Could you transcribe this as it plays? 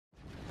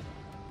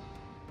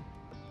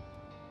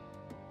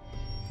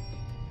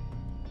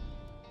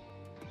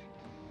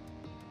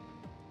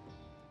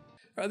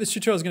All right, this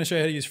tutorial is going to show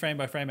you how to use frame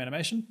by frame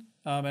animation.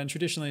 And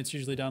traditionally it's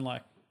usually done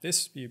like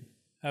this. You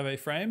have a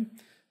frame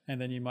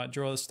and then you might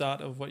draw the start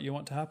of what you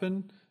want to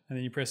happen. And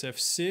then you press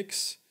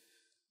F6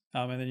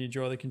 and then you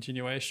draw the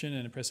continuation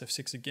and press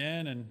F6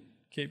 again and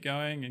keep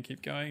going and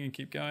keep going and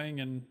keep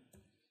going. And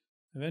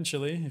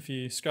eventually, if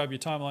you scribe your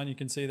timeline, you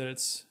can see that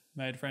it's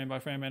made frame by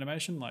frame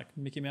animation like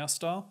Mickey Mouse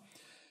style.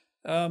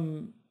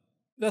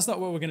 That's not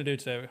what we're going to do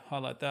today.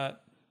 Highlight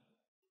that,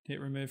 hit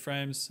remove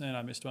frames, and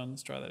I missed one.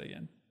 Let's try that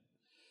again.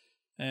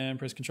 And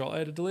press Ctrl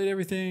A to delete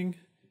everything.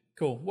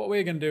 Cool. What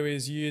we're going to do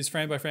is use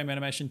frame by frame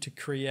animation to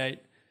create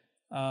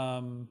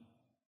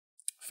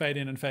fade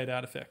in and fade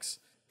out effects.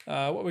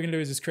 What we're going to do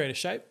is just create a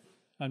shape.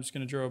 I'm just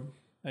going to draw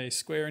a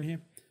square in here.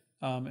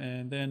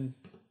 And then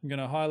I'm going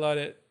to highlight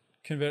it,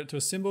 convert it to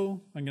a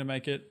symbol. I'm going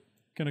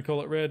to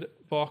call it red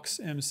box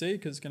MC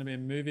because it's going to be a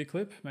movie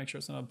clip. Make sure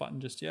it's not a button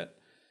just yet.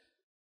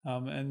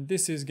 And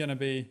this is going to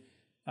be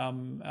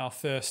our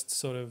first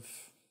sort of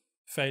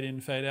fade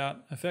in, fade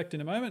out effect in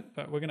a moment,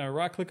 but we're going to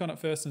right click on it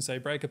first and say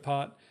break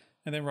apart,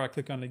 and then right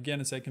click on it again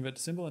and say convert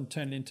to symbol and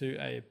turn it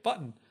into a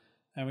button.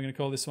 And we're going to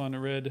call this one a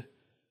red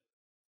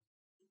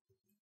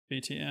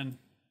BTN.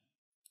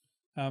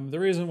 The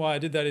reason why I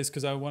did that is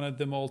because I wanted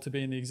them all to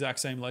be in the exact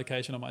same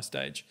location on my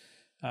stage.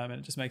 And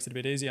it just makes it a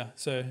bit easier.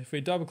 So if we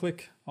double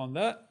click on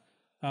that,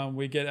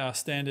 we get our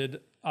standard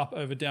up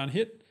over down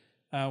hit.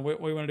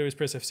 What we want to do is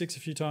press F6 a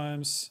few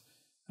times.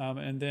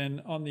 And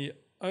then on the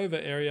over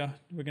area,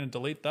 we're going to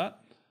delete that.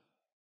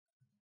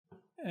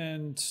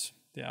 And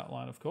the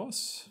outline, of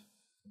course,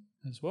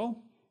 as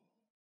well.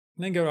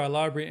 And then go to our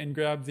library and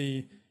grab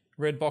the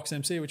red box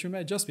MC, which we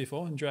made just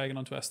before, and drag it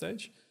onto our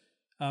stage.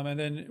 And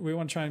then we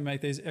want to try and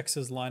make these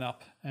X's line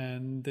up,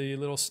 and the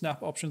little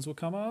snap options will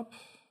come up.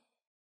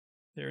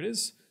 There it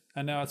is.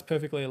 And now it's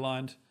perfectly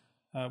aligned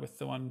with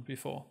the one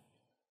before.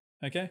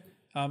 Okay.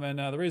 And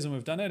the reason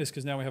we've done that is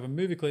because now we have a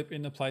movie clip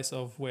in the place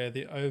of where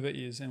the over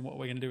is, and what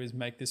we're going to do is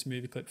make this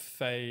movie clip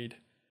fade.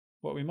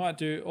 What we might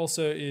do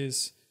also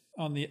is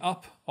on the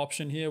up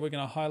option here, we're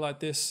going to highlight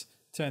this,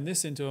 turn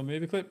this into a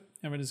movie clip,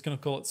 and we're just going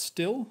to call it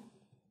still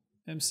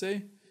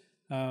MC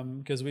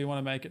because we want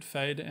to make it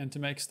fade, and to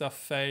make stuff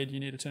fade you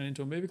need to turn it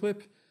into a movie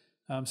clip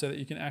so that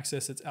you can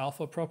access its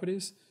alpha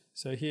properties.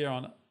 So here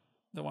on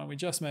the one we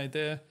just made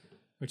there,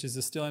 which is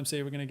the still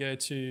MC, we're going to go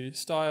to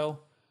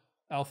style,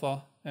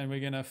 alpha, and we're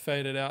going to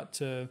fade it out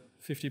to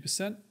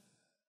 50%.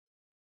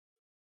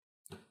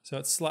 So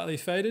it's slightly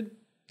faded.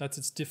 That's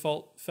its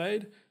default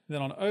fade. And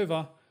then on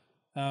over,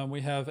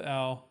 we have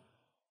our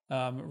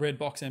red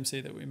box MC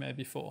that we made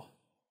before.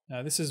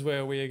 Now this is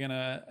where we are going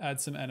to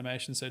add some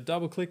animation. So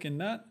double click in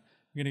that.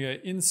 We're going to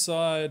go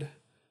inside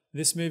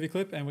this movie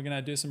clip and we're going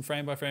to do some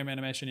frame by frame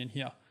animation in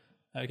here.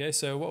 Okay,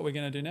 so what we're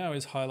going to do now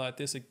is highlight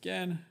this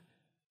again,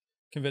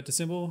 convert to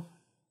symbol,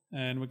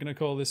 and we're going to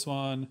call this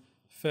one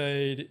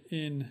fade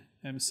in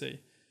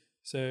MC.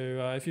 So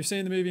if you've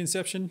seen the movie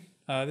Inception,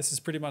 this is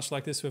pretty much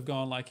like this. We've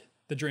gone like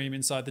the dream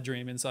inside the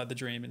dream inside the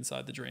dream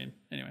inside the dream.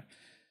 Anyway,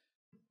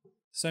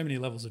 so many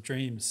levels of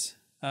dreams.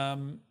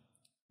 Now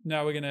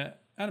we're going to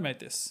animate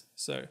this.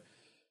 So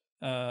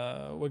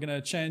we're going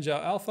to change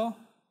our alpha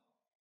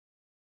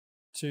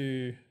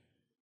to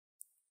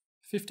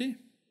 50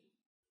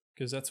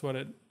 because that's what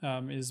it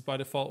is by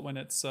default when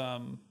it's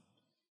on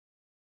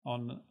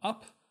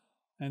up.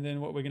 And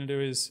then what we're going to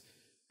do is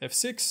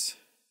F6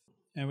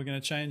 and we're going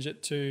to change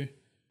it to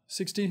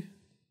 60.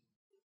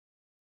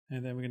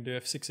 And then we're going to do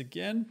F6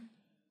 again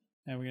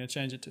and we're going to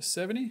change it to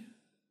 70.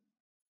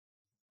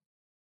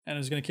 And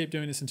I'm just going to keep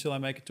doing this until I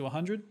make it to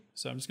 100.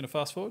 So I'm just going to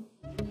fast forward.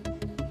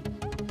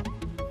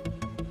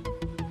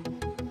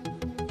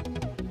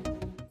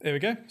 There we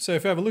go. So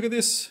if we have a look at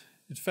this,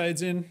 it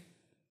fades in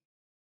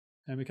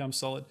and becomes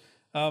solid.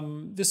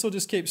 This will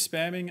just keep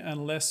spamming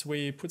unless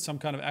we put some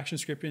kind of action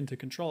script in to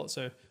control it.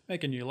 So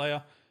make a new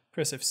layer,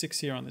 press F6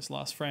 here on this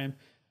last frame,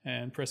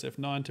 and press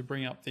F9 to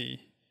bring up the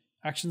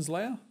actions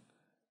layer.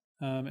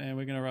 And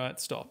we're going to write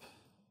stop,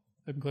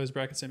 open close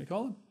bracket,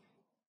 semicolon.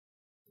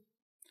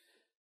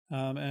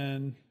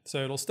 And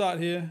so it'll start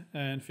here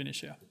and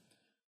finish here.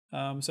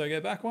 So go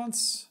back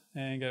once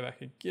and go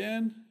back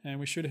again, and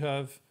we should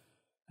have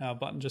our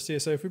button just here.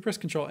 So if we press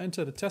Control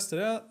Enter to test it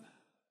out,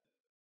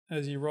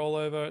 as you roll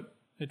over it,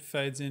 it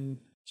fades in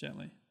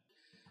gently.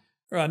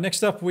 All right,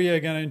 next up we are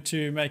going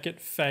to make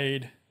it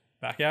fade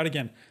back out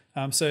again.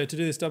 So to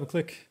do this, double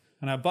click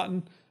on our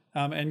button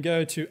and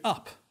go to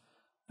up.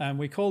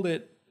 We called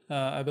it,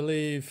 I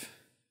believe,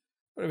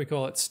 what do we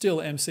call it?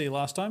 Still MC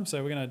last time.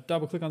 So we're going to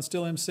double click on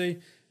Still MC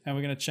and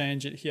we're going to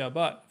change it here.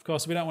 But of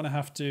course we don't want to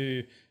have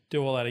to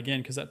do all that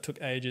again because that took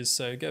ages.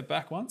 So go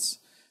back once,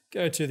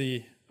 go to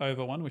the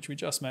over one, which we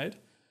just made,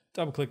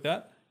 double click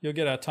that. You'll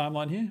get our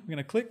timeline here. We're going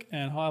to click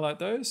and highlight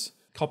those,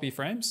 copy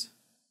frames.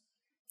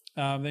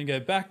 Then go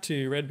back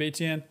to red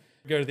BTN,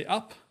 go to the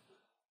up,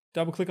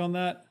 double click on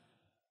that,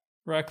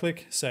 right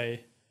click,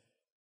 say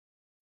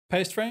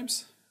paste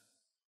frames.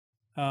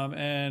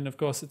 And of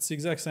course it's the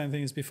exact same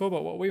thing as before,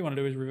 but what we want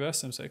to do is reverse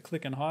them. So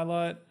click and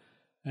highlight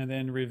and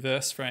then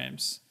reverse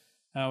frames.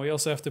 We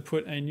also have to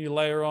put a new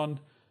layer on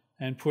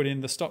and put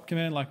in the stop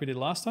command like we did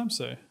last time.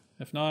 So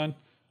F9,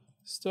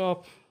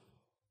 stop.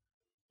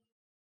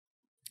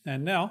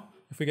 And now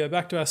if we go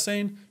back to our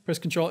scene, press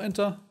Control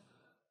Enter,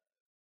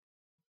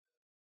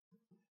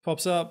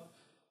 pops up.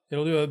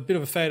 It'll do a bit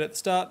of a fade at the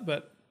start,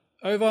 but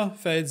over,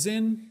 fades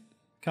in,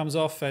 comes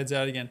off, fades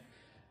out again.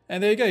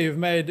 And there you go, you've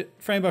made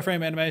frame by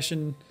frame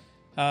animation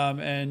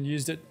and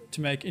used it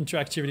to make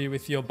interactivity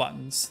with your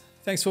buttons.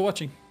 Thanks for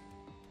watching.